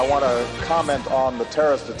want to comment on the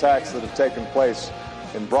terrorist attacks that have taken place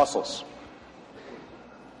in Brussels.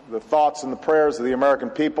 The thoughts and the prayers of the American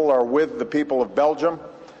people are with the people of Belgium,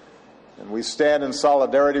 and we stand in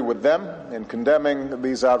solidarity with them in condemning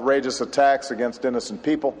these outrageous attacks against innocent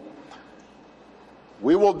people.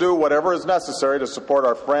 We will do whatever is necessary to support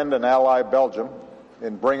our friend and ally Belgium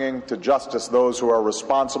in bringing to justice those who are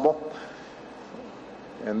responsible.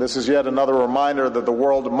 And this is yet another reminder that the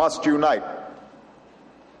world must unite.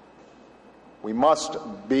 We must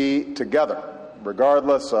be together,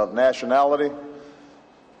 regardless of nationality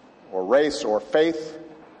or race or faith,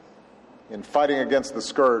 in fighting against the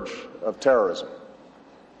scourge of terrorism.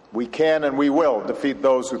 We can and we will defeat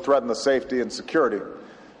those who threaten the safety and security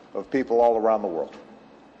of people all around the world.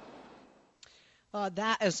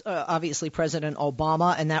 That is obviously President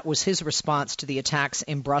Obama, and that was his response to the attacks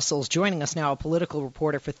in Brussels. Joining us now, a political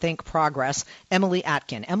reporter for Think Progress, Emily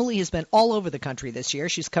Atkin. Emily has been all over the country this year.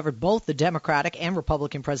 She's covered both the Democratic and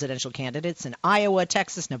Republican presidential candidates in Iowa,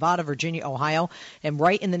 Texas, Nevada, Virginia, Ohio, and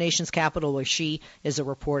right in the nation's capital, where she is a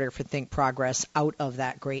reporter for Think Progress out of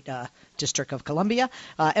that great District of Columbia.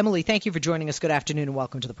 Emily, thank you for joining us. Good afternoon and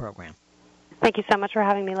welcome to the program. Thank you so much for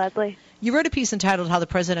having me, Leslie. You wrote a piece entitled How the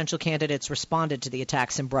Presidential Candidates Responded to the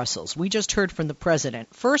Attacks in Brussels. We just heard from the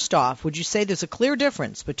president. First off, would you say there's a clear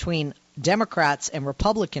difference between Democrats and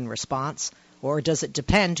Republican response, or does it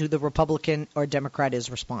depend who the Republican or Democrat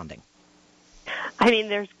is responding? I mean,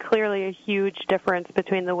 there's clearly a huge difference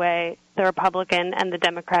between the way the Republican and the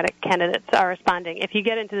Democratic candidates are responding. If you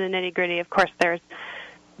get into the nitty-gritty, of course,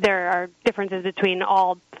 there are differences between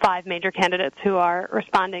all five major candidates who are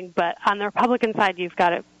responding, but on the Republican side, you've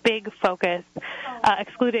got a big focus,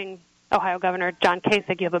 excluding Ohio Governor John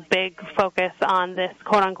Kasich, you have a big focus on this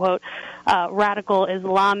quote-unquote radical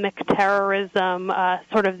Islamic terrorism,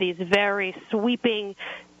 sort of these very sweeping,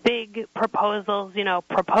 big proposals,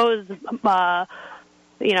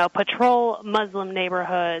 patrol Muslim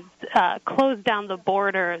neighborhoods, close down the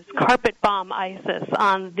borders, carpet bomb ISIS.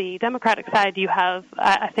 On the Democratic side, you have,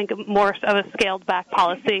 I think, more of a scaled-back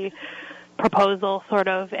policy proposal, sort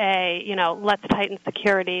of let's tighten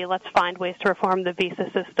security, let's find ways to reform the visa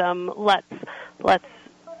system, let's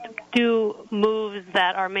do moves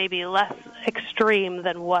that are maybe less extreme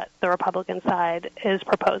than what the Republican side is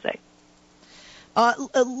proposing.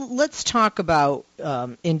 Let's talk about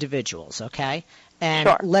individuals, okay? And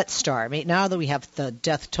sure. Let's start. I mean, now that we have the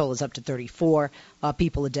death toll is up to 34,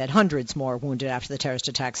 people are dead, hundreds more wounded after the terrorist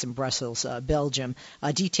attacks in Brussels, Belgium.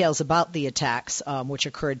 Details about the attacks, which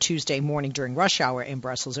occurred Tuesday morning during rush hour in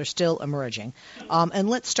Brussels, are still emerging. And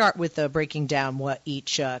let's start with breaking down what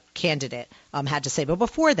each candidate had to say. But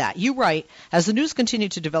before that, you write, as the news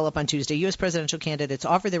continued to develop on Tuesday, U.S. presidential candidates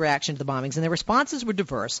offered their reaction to the bombings, and their responses were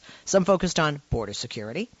diverse. Some focused on border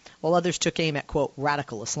security, while others took aim at, quote,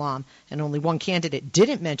 radical Islam, and only one candidate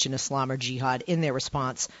didn't mention Islam or jihad in their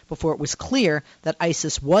response before it was clear that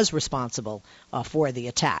ISIS was responsible for the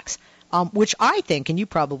attacks, which I think, and you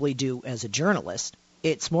probably do as a journalist,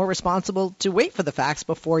 it's more responsible to wait for the facts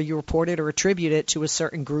before you report it or attribute it to a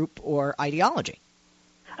certain group or ideology.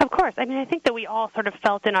 Of course. I mean, I think that we all sort of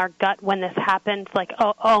felt in our gut when this happened, like,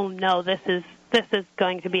 oh no, this is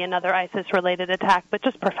going to be another ISIS-related attack. But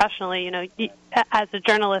just professionally, as a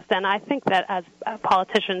journalist, and I think that as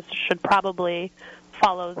politicians should probably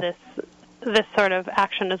follow this sort of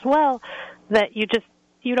action as well, that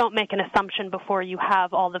you don't make an assumption before you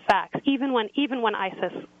have all the facts. Even when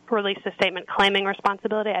ISIS released a statement claiming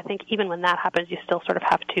responsibility, I think even when that happens, you still sort of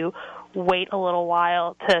have to wait a little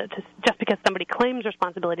while to just because somebody claims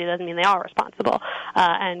responsibility doesn't mean they are responsible.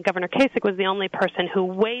 And Governor Kasich was the only person who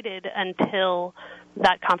waited until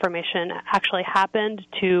that confirmation actually happened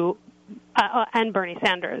to and Bernie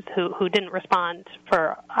Sanders, who didn't respond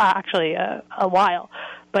for actually a while.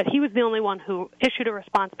 But he was the only one who issued a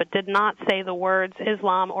response but did not say the words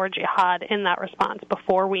Islam or jihad in that response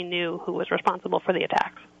before we knew who was responsible for the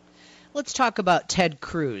attacks. Let's talk about Ted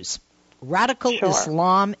Cruz. Radical Sure.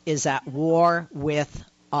 Islam is at war with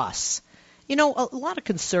us. A lot of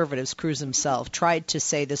conservatives, Cruz himself, tried to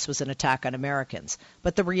say this was an attack on Americans.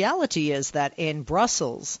 But the reality is that in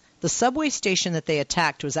Brussels, the subway station that they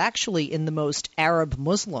attacked was actually in the most Arab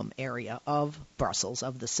Muslim area of Brussels,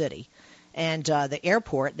 of the city. And the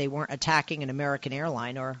airport, they weren't attacking an American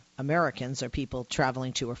airline or Americans or people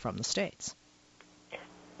traveling to or from the States.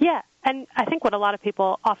 Yeah, and I think what a lot of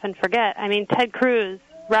people often forget, I mean, Ted Cruz,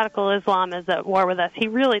 radical Islam is at war with us. He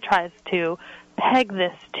really tries to peg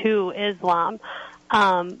this to Islam.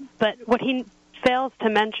 But what he fails to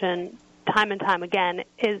mention time and time again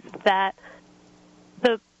is that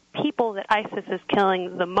the people that ISIS is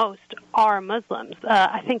killing the most are Muslims.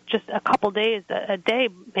 I think just a couple days, a day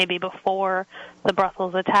maybe before the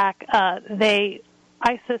Brussels attack,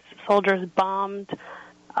 ISIS soldiers bombed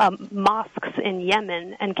mosques in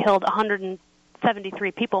Yemen and killed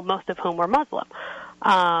 173 people, most of whom were Muslim.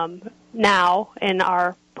 Now, in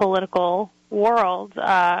our political world,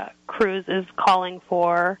 Cruz is calling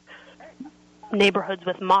for neighborhoods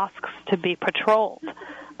with mosques to be patrolled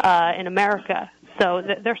in America. So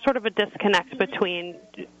there's sort of a disconnect between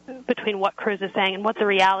what Cruz is saying and what the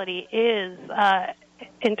reality is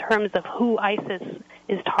in terms of who ISIS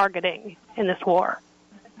is targeting in this war.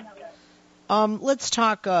 Let's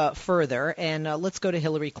talk further, and let's go to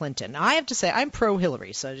Hillary Clinton. I have to say, I'm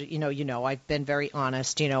pro-Hillary, so I've been very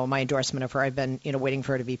honest. In my endorsement of her, I've been waiting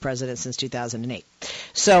for her to be president since 2008.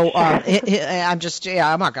 So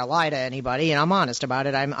I'm not gonna lie to anybody, and I'm honest about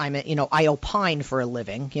it. I opine for a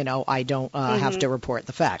living. I don't have to report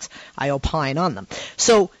the facts. I opine on them.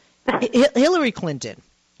 So Hillary Clinton,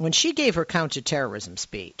 when she gave her counterterrorism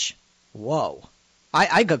speech, whoa.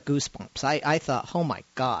 I got goosebumps. I thought, oh, my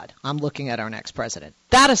God, I'm looking at our next president.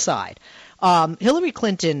 That aside, Hillary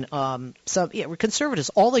Clinton, conservatives,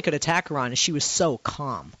 all they could attack her on is she was so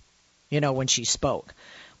calm, when she spoke.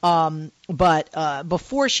 But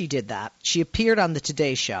before she did that, she appeared on the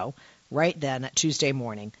Today Show right then at Tuesday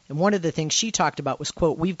morning. And one of the things she talked about was,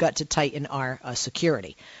 quote, we've got to tighten our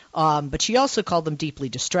security. But she also called them deeply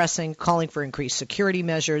distressing, calling for increased security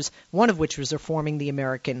measures, one of which was reforming the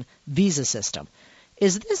American visa system.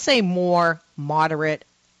 Is this a more moderate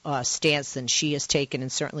stance than she has taken,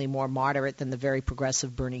 and certainly more moderate than the very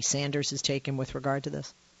progressive Bernie Sanders has taken with regard to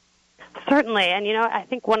this? Certainly. And, I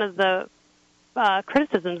think one of the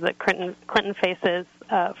criticisms that Clinton faces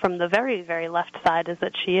from the very, very left side is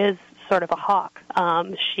that she is sort of a hawk.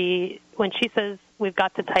 When she says we've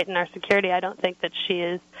got to tighten our security, I don't think that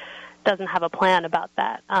she doesn't have a plan about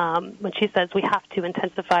that. When she says we have to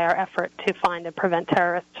intensify our effort to find and prevent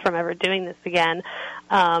terrorists from ever doing this again,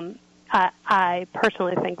 I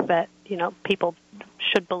personally think that people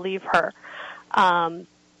should believe her.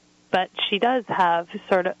 But she does have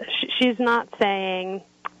she's not saying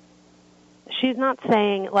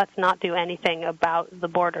let's not do anything about the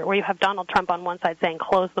border, where you have Donald Trump on one side saying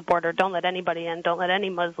close the border, don't let anybody in, don't let any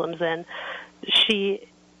Muslims in. She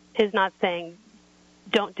is not saying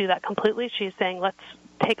don't do that completely. She's saying let's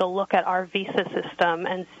take a look at our visa system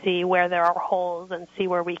and see where there are holes and see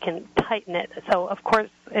where we can tighten it. So, of course,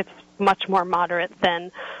 it's much more moderate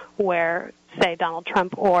than where, say, Donald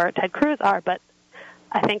Trump or Ted Cruz are, but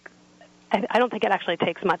I don't think it actually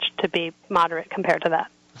takes much to be moderate compared to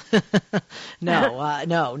that. No,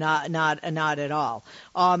 not at all.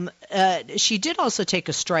 She did also take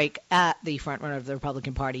a strike at the frontrunner of the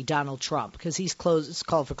Republican Party, Donald Trump, because he's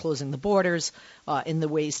called for closing the borders in the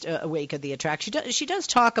wake of the attack. She does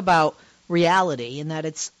talk about reality, and that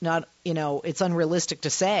it's not, it's unrealistic to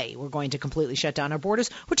say we're going to completely shut down our borders,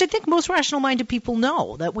 which I think most rational-minded people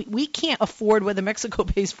know, that we can't afford, whether Mexico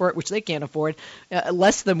pays for it, which they can't afford,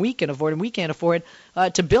 less than we can afford, and we can't afford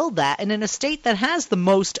to build that. And in a state that has the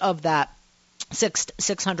most of that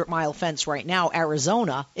 600-mile fence right now,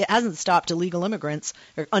 Arizona, it hasn't stopped illegal immigrants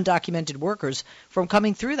or undocumented workers from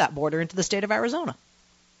coming through that border into the state of Arizona.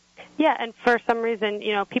 Yeah, and for some reason,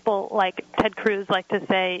 people like Ted Cruz like to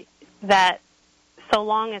say that so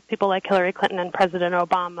long as people like Hillary Clinton and President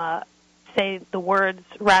Obama say the words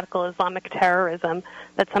radical Islamic terrorism,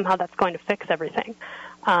 that somehow that's going to fix everything.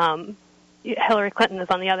 Hillary Clinton is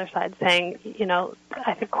on the other side saying,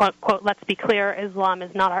 I think, quote, let's be clear, Islam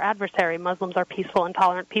is not our adversary. Muslims are peaceful and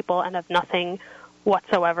tolerant people and have nothing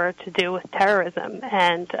whatsoever to do with terrorism.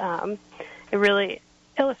 And it really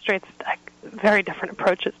illustrates very different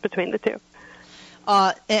approaches between the two.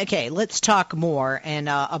 Okay, let's talk more and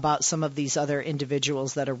about some of these other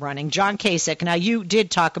individuals that are running. John Kasich, now you did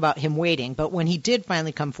talk about him waiting, but when he did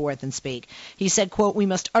finally come forth and speak, he said, quote, we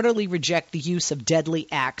must utterly reject the use of deadly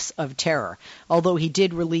acts of terror. Although he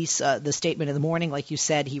did release the statement in the morning, like you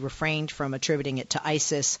said, he refrained from attributing it to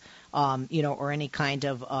ISIS, or any kind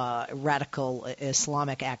of radical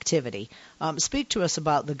Islamic activity. Speak to us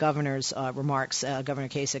about the governor's remarks, Governor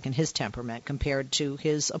Kasich, and his temperament compared to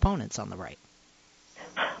his opponents on the right.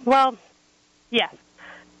 Well, yes,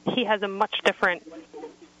 he has a much different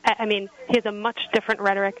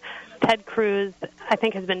rhetoric. Ted Cruz, I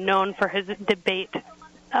think, has been known for his debate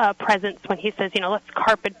presence when he says, let's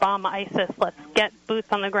carpet bomb ISIS, let's get boots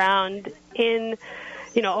on the ground in,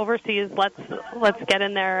 overseas, let's get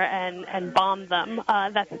in there and bomb them.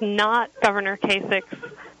 That's not Governor Kasich's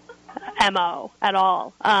MO at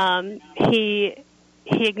all. He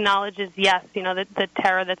acknowledges, yes, that the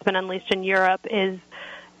terror that's been unleashed in Europe is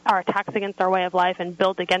are attacks against our way of life and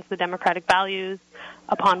built against the democratic values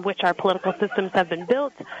upon which our political systems have been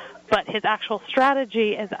built. But his actual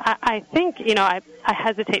strategy is, I think, I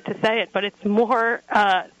hesitate to say it, but it's more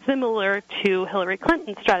similar to Hillary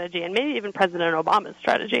Clinton's strategy and maybe even President Obama's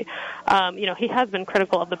strategy. He has been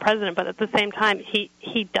critical of the president, but at the same time, he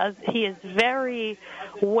is very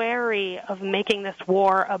wary of making this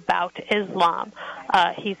war about Islam.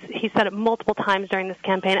 He said it multiple times during this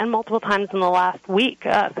campaign and multiple times in the last week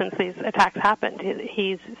since these attacks happened.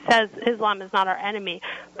 He says Islam is not our enemy,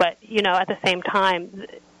 but at the same time,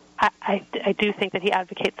 I do think that he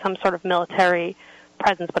advocates some sort of military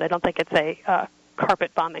presence, but I don't think it's a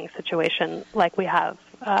carpet bombing situation like we have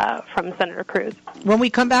from Senator Cruz. When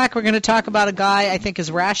we come back, we're going to talk about a guy I think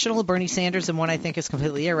is rational, Bernie Sanders, and one I think is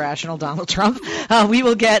completely irrational, Donald Trump. We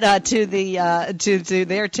will get to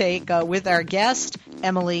their take with our guest,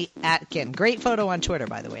 Emily Atkin. Great photo on Twitter,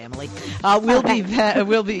 by the way, Emily.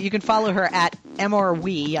 We'll be. You can follow her at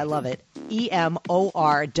MRWee. I love it.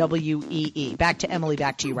 EMORWEE. Back to Emily.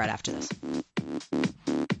 Back to you right after this.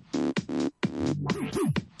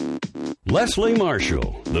 Leslie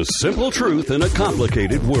Marshall, the simple truth in a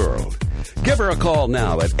complicated world. Give her a call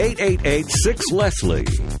now at 888-6-LESLIE.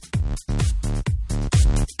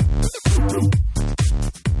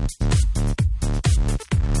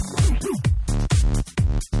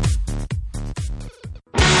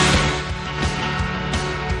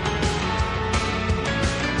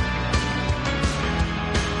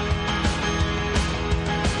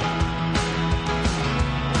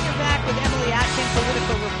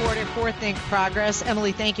 Think Progress.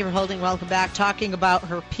 Emily, thank you for holding. Welcome back. Talking about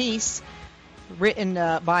her piece, written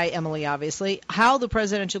by Emily, obviously, how the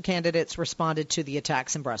presidential candidates responded to the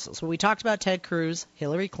attacks in Brussels. Well, we talked about Ted Cruz,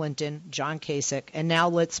 Hillary Clinton, John Kasich, and now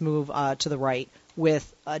let's move to the right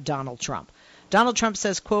with Donald Trump. Donald Trump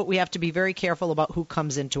says, quote, "We have to be very careful about who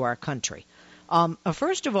comes into our country."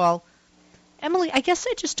 First of all, Emily, I guess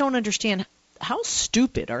I just don't understand how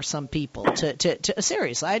stupid are some people to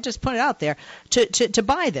seriously, I just put it out there, to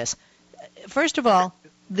buy this. First of all,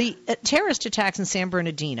 the terrorist attacks in San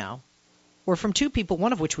Bernardino were from two people,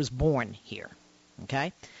 one of which was born here,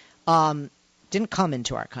 okay? Didn't come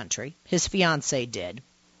into our country. His fiancée did.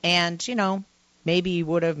 And, maybe he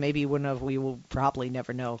would have, maybe he wouldn't have. We will probably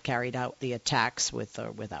never know, carried out the attacks with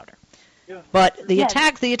or without her. Yeah. But the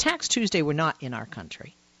attacks Tuesday were not in our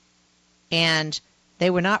country. And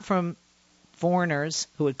they were not from foreigners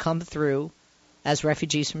who had come through as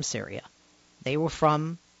refugees from Syria. They were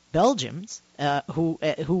from Belgians who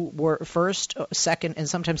were first, second, and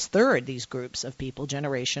sometimes third, these groups of people,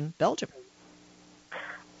 generation Belgium.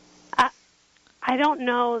 I don't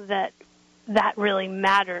know that really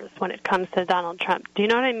matters when it comes to Donald Trump. Do you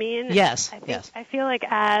know what I mean? Yes. I feel like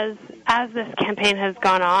as this campaign has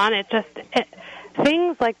gone on,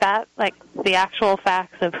 things like that, like the actual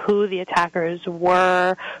facts of who the attackers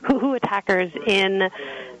were, who attackers in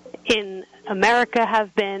America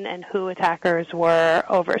have been and who attackers were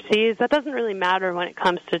overseas, that doesn't really matter when it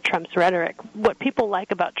comes to Trump's rhetoric. What people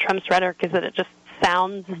like about Trump's rhetoric is that it just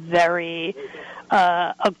sounds very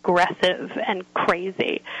aggressive and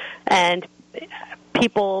crazy. And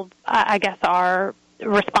people, I guess, are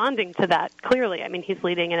responding to that clearly. I mean, he's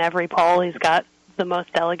leading in every poll. He's got the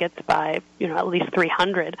most delegates by, at least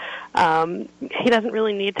 300. He doesn't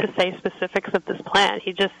really need to say specifics of this plan.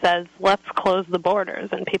 He just says, let's close the borders.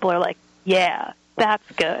 And people are like, yeah, that's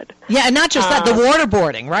good. Yeah, and not just that, the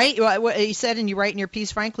waterboarding, right? You said, and you write in your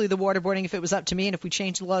piece, frankly, the waterboarding, if it was up to me and if we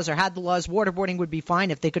changed the laws or had the laws, waterboarding would be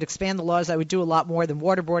fine. If they could expand the laws, I would do a lot more than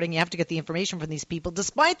waterboarding. You have to get the information from these people,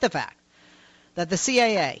 despite the fact that the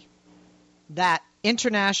CIA, that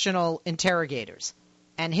international interrogators,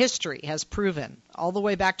 and history has proven, all the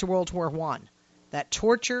way back to World War I, that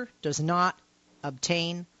torture does not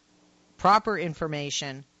obtain proper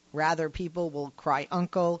information. Rather, people will cry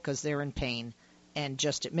uncle because they're in pain and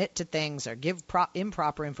just admit to things or give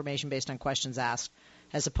improper information based on questions asked,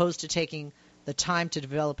 as opposed to taking the time to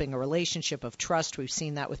developing a relationship of trust. We've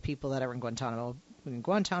seen that with people that are in Guantanamo.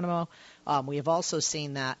 We have also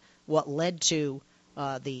seen that what led to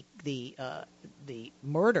the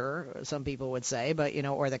murder, some people would say, but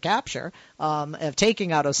or the capture of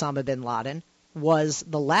taking out Osama bin Laden was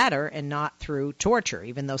the latter and not through torture,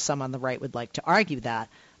 even though some on the right would like to argue that.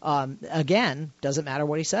 Again, doesn't matter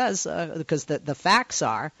what he says because the facts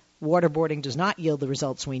are waterboarding does not yield the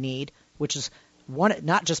results we need, which is one,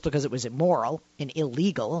 not just because it was immoral and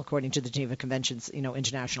illegal according to the Geneva Convention's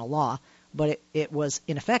international law, but it was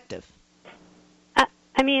ineffective.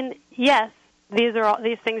 I mean, yes,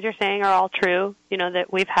 these things you're saying are all true. You know,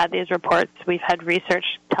 that we've had these reports, we've had research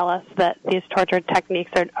tell us that these torture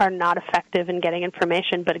techniques are not effective in getting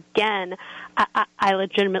information. But again, I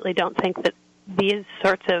legitimately don't think that these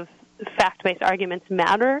sorts of fact-based arguments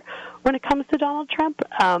matter when it comes to Donald Trump.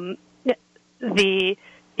 The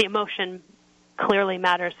emotion clearly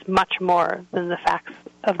matters much more than the facts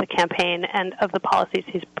of the campaign and of the policies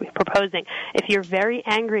he's proposing. If you're very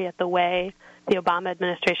angry at the way the Obama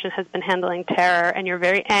administration has been handling terror, and you're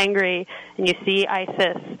very angry, and you see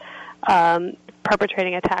ISIS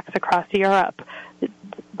perpetrating attacks across Europe,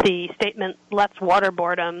 the statement, let's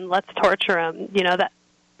waterboard them, let's torture them, you know, that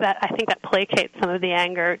I think that placates some of the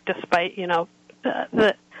anger, despite, you know,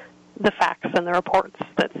 the facts and the reports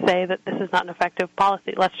that say that this is not an effective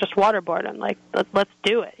policy. Let's just waterboard them. Like, let's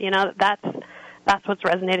do it. You know, that's what's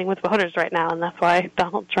resonating with voters right now, and that's why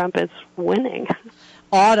Donald Trump is winning.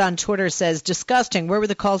 Odd on Twitter says, disgusting. Where were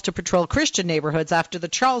the calls to patrol Christian neighborhoods after the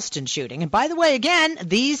Charleston shooting? And by the way, again,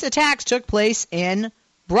 these attacks took place in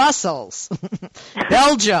Brussels,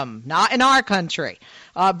 Belgium, not in our country.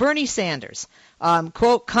 Bernie Sanders,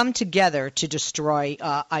 quote, come together to destroy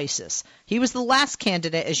ISIS. He was the last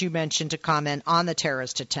candidate, as you mentioned, to comment on the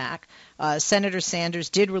terrorist attack. Senator Sanders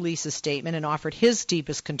did release a statement and offered his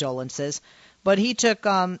deepest condolences. But he took,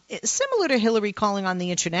 similar to Hillary calling on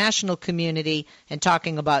the international community and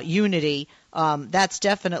talking about unity, that's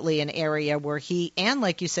definitely an area where he, and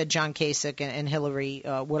like you said, John Kasich and Hillary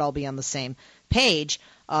would all be on the same page,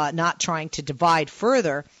 not trying to divide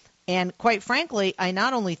further. And quite frankly, I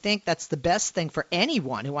not only think that's the best thing for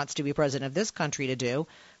anyone who wants to be president of this country to do,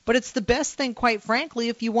 but it's the best thing, quite frankly,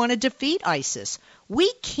 if you want to defeat ISIS.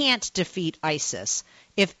 We can't defeat ISIS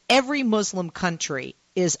if every Muslim country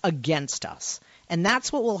is against us. And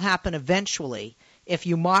that's what will happen eventually if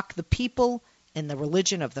you mock the people and the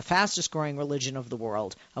religion of the fastest growing religion of the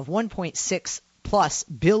world, of 1.6 plus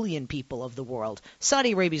billion people of the world.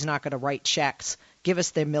 Saudi Arabia's not going to write checks, give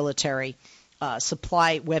us their military,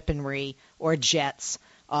 supply weaponry or jets.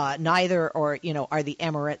 Neither are the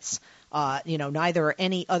Emirates. Neither are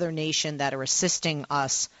any other nation that are assisting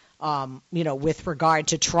us, with regard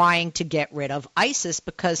to trying to get rid of ISIS,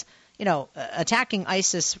 because attacking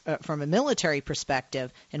ISIS from a military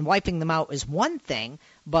perspective and wiping them out is one thing,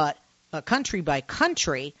 but country by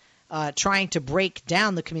country, trying to break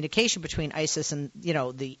down the communication between ISIS and,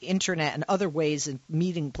 the internet and other ways and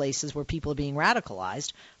meeting places where people are being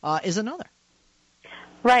radicalized is another.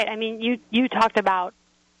 Right. I mean, you talked about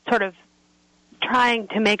sort of trying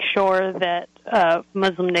to make sure that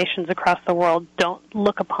Muslim nations across the world don't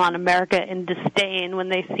look upon America in disdain when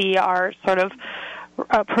they see our sort of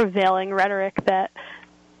prevailing rhetoric that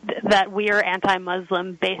we are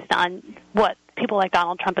anti-Muslim based on what people like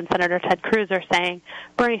Donald Trump and Senator Ted Cruz are saying.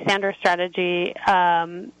 Bernie Sanders' strategy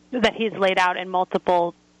that he's laid out in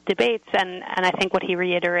multiple debates, and I think what he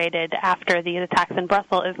reiterated after the attacks in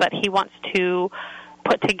Brussels, is that he wants to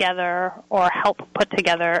put together or help put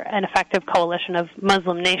together an effective coalition of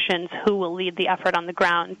Muslim nations who will lead the effort on the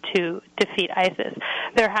ground to defeat ISIS.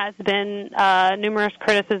 There has been numerous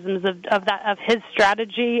criticisms of his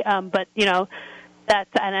strategy, but that's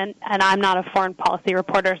and I'm not a foreign policy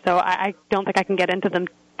reporter, so I don't think I can get into them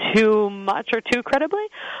too much or too credibly.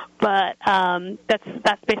 But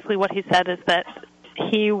that's basically what he said, is that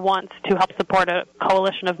he wants to help support a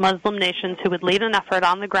coalition of Muslim nations who would lead an effort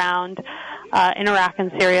on the ground in Iraq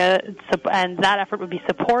and Syria, and that effort would be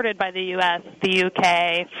supported by the U.S., the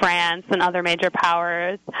UK, France, and other major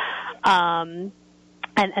powers, and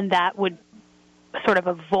that would sort of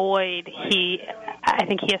avoid, I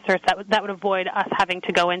think he asserts that would avoid us having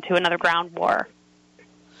to go into another ground war.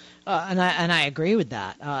 And I agree with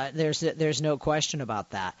that. There's no question about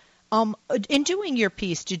that. In doing your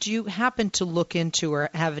piece, did you happen to look into or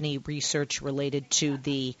have any research related to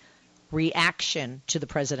the reaction to the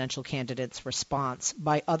presidential candidate's response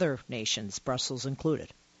by other nations, Brussels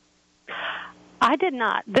included? I did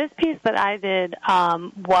not. This piece that I did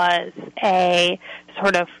was a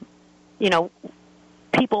sort of,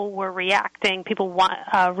 people were reacting.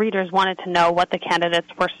 Readers wanted to know what the candidates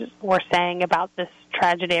were saying about this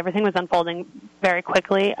tragedy. Everything was unfolding very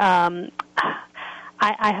quickly.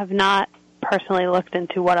 I have not personally looked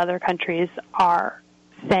into what other countries are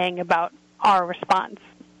saying about our response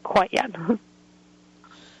quite yet.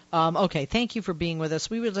 Okay, thank you for being with us.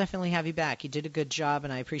 We will definitely have you back. You did a good job,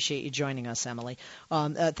 and I appreciate you joining us, Emily.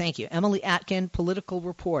 Thank you. Emily Atkin, political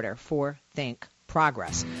reporter for Think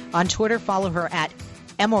Progress. On Twitter, follow her at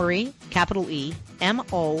Emory, capital E,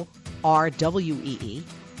 MORWEE.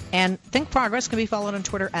 And Think Progress can be followed on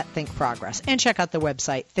Twitter at Think Progress. And check out the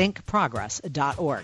website, thinkprogress.org.